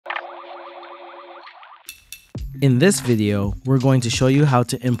In this video, we're going to show you how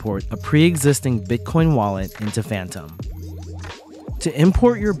to import a pre-existing Bitcoin wallet into Phantom. To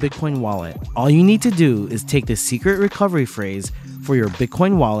import your Bitcoin wallet, all you need to do is take the secret recovery phrase for your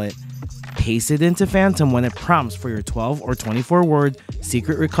Bitcoin wallet, paste it into Phantom when it prompts for your 12 or 24 word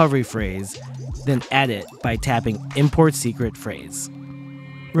secret recovery phrase, then add it by tapping Import Secret Phrase.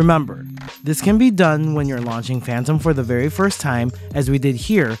 Remember, this can be done when you're launching Phantom for the very first time, as we did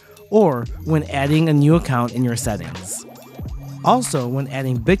here, or when adding a new account in your settings. Also, when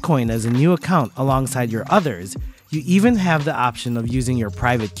adding Bitcoin as a new account alongside your others, you even have the option of using your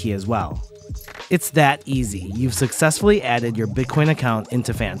private key as well. It's that easy. You've successfully added your Bitcoin account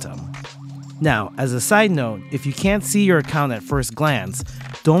into Phantom. Now, as a side note, if you can't see your account at first glance,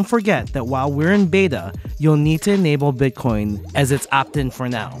 don't forget that while we're in beta, you'll need to enable Bitcoin as it's opt-in for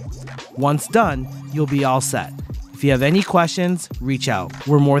now. Once done, you'll be all set. If you have any questions, reach out.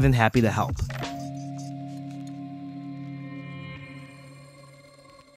 We're more than happy to help.